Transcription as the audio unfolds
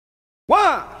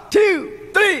1, 2,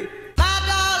 3. I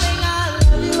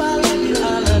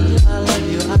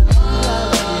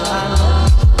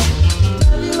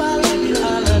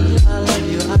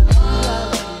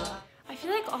feel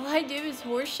like all I do is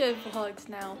horse show vlogs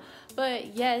now,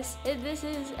 but yes, this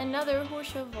is another horse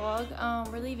show vlog.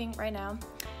 We're leaving right now.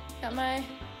 Got my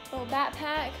little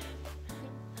backpack.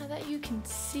 Now that you can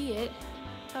see it,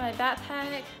 got my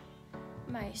backpack.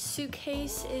 My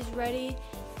suitcase is ready,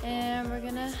 and we're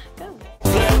gonna go.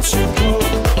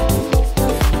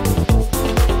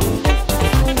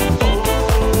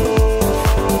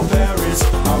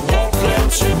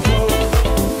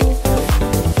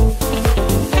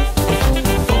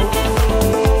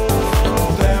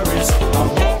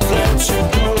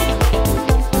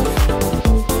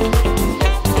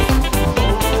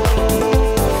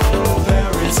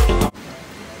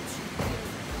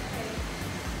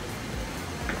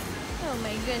 Oh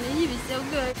my goodness, he was so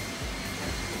good.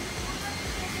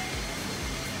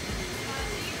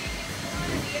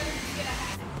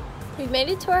 We've made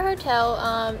it to our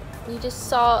hotel. You just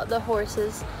saw the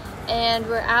horses, and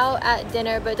we're out at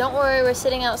dinner, but don't worry, we're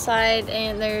sitting outside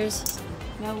and there's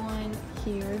no one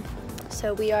here.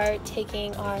 So we are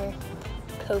taking our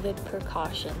COVID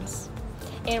precautions,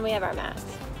 and we have our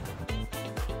masks.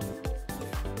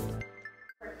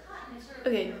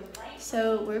 Okay,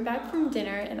 so we're back from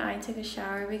dinner, and I took a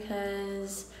shower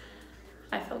because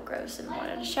I felt gross and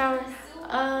wanted a shower.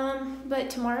 But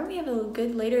tomorrow we have a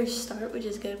good later start, which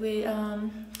is good. We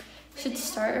should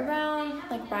start around,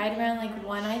 right around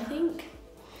 1, I think.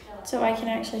 So I can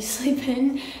actually sleep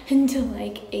in until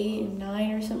 8 and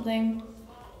 9 or something.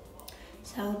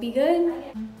 So that'll be good.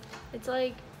 It's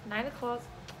 9 o'clock,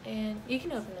 and you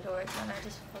can open the door, it's not, I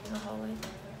just walk in the hallway.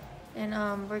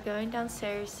 And we're going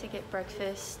downstairs to get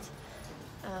breakfast,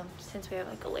 since we have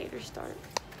a later start.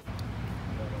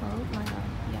 Oh my god,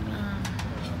 yummy.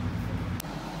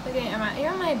 Okay, I'm out here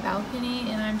on my balcony,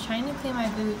 and I'm trying to clean my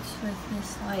boots with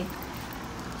this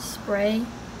spray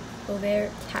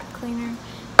over tack cleaner,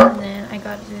 and then I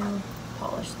got to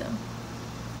polish them.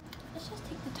 Let's just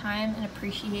take the time and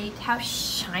appreciate how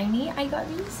shiny I got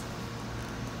these.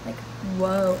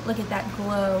 Whoa, look at that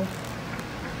glow.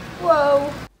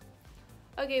 Whoa.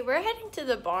 Okay, we're heading to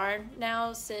the barn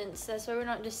now, since that's why we're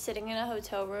not just sitting in a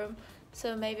hotel room.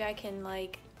 So maybe I can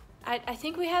I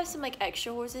think we have some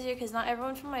extra horses here, because not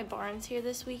everyone from my barn's here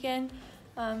this weekend.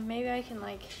 Maybe I can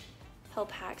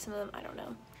help hack some of them. I don't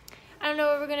know. I don't know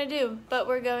what we're gonna do, but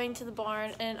we're going to the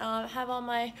barn and have all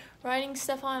my riding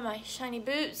stuff on, my shiny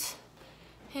boots,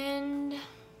 and yeah,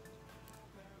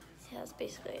 that's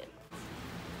basically it.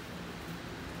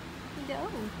 Go.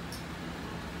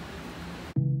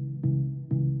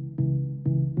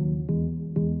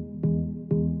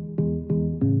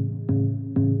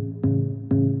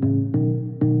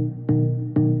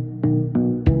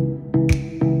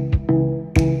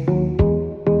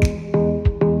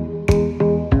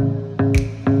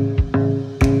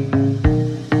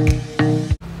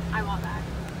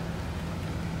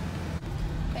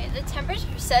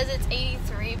 Says it's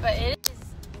 83, but it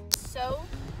is so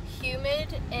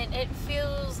humid and it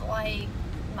feels like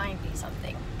 90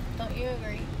 something. Don't you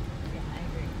agree? Yeah, I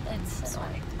agree. It's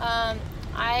annoying.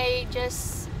 I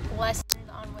just lessoned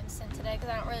on Winston today because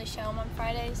I don't really show him on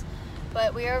Fridays,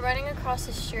 but we are running across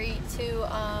the street to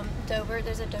Dover.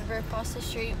 There's a Dover across the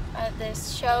street at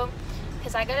this show,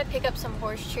 because I gotta pick up some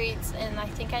horse treats, and I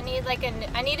think I need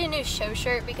I need a new show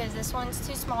shirt, because this one's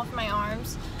too small for my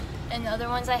arms. And the other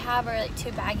ones I have are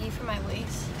too baggy for my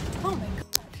waist. Oh my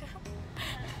gosh.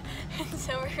 And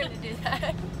so we're gonna do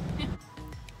that.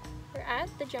 We're at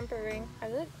the jumper ring. I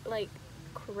look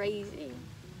crazy.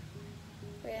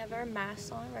 We have our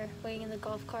masks on. We're waiting in the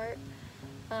golf cart.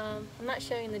 I'm not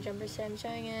showing the jumper set. I'm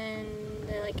showing in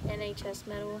the NHS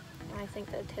medal. And I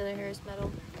think the Taylor Harris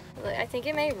medal. Look, I think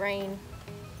it may rain.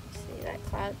 See that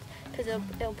cloud? Because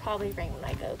it'll probably rain when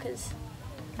I go, because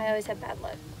I always have bad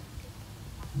luck.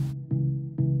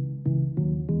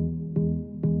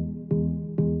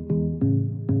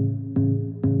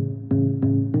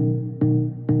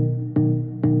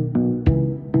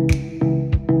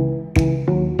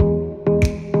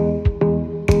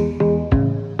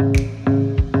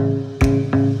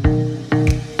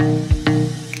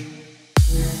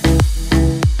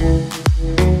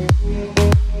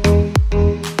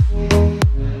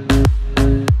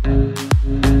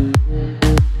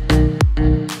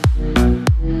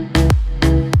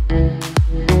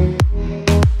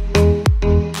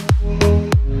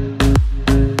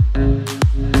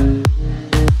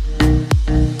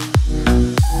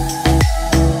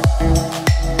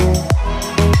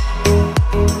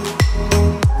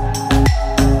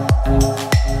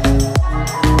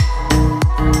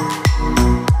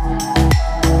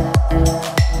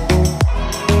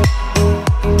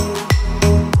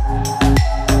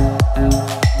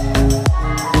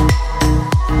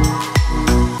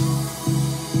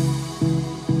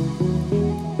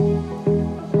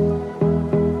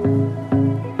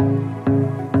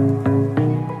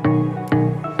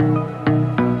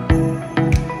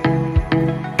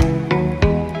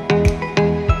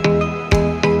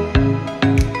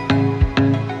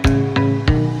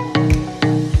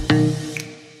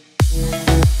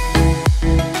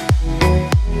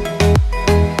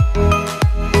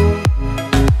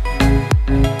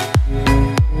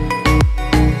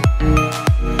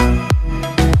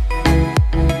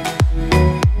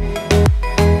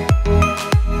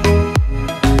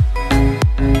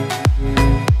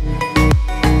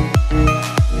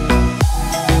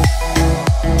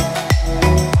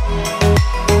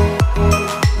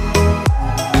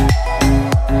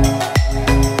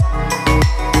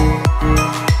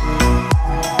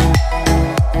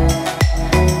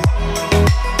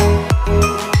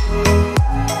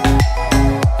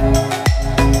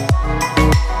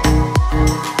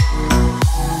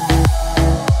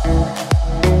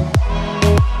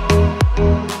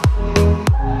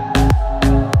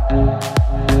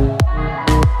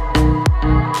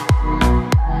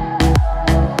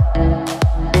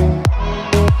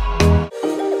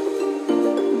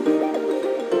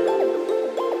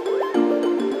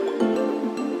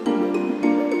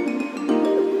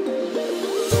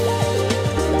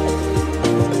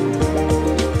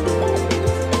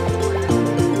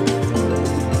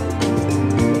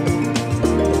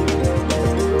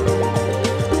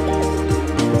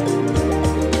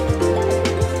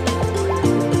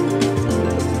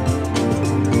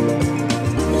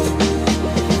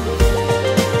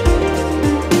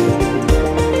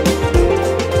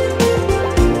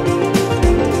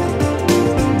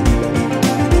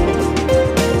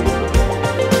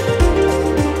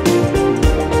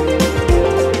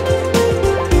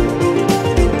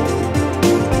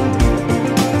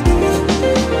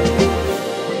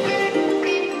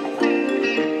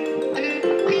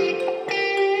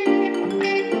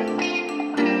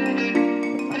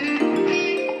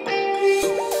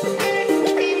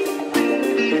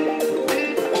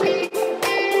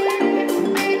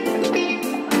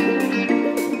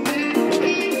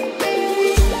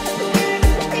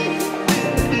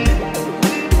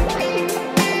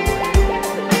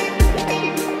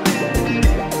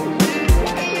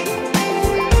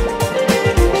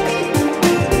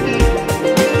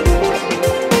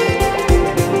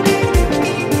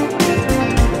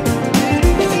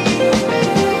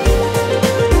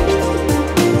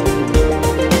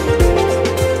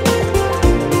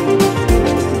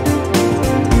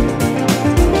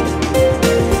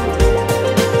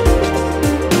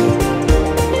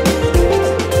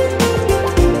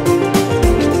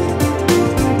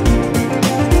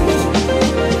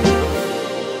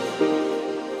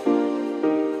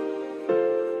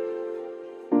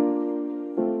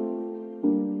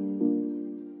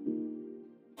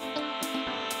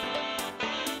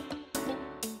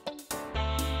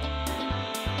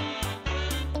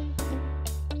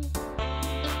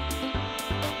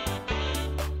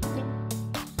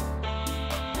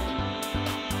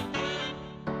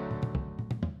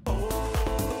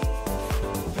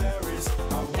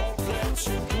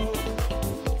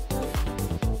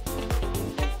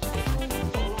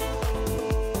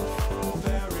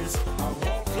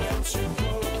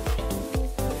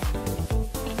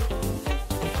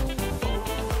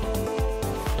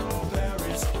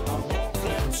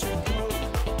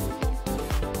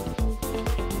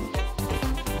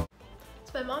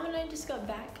 got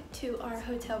back to our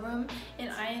hotel room, and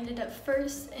I ended up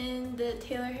first in the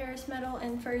Taylor Harris medal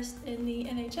and first in the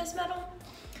NHS medal.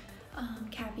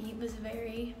 Cappy was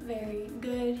very, very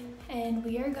good, and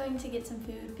we are going to get some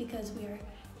food because we are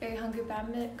very hungry, but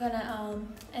I'm gonna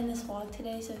end this vlog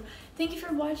today. So thank you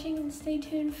for watching, and stay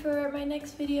tuned for my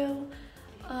next video,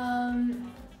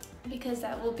 because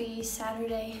that will be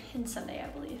Saturday and Sunday, I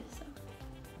believe.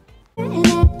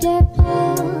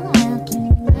 So.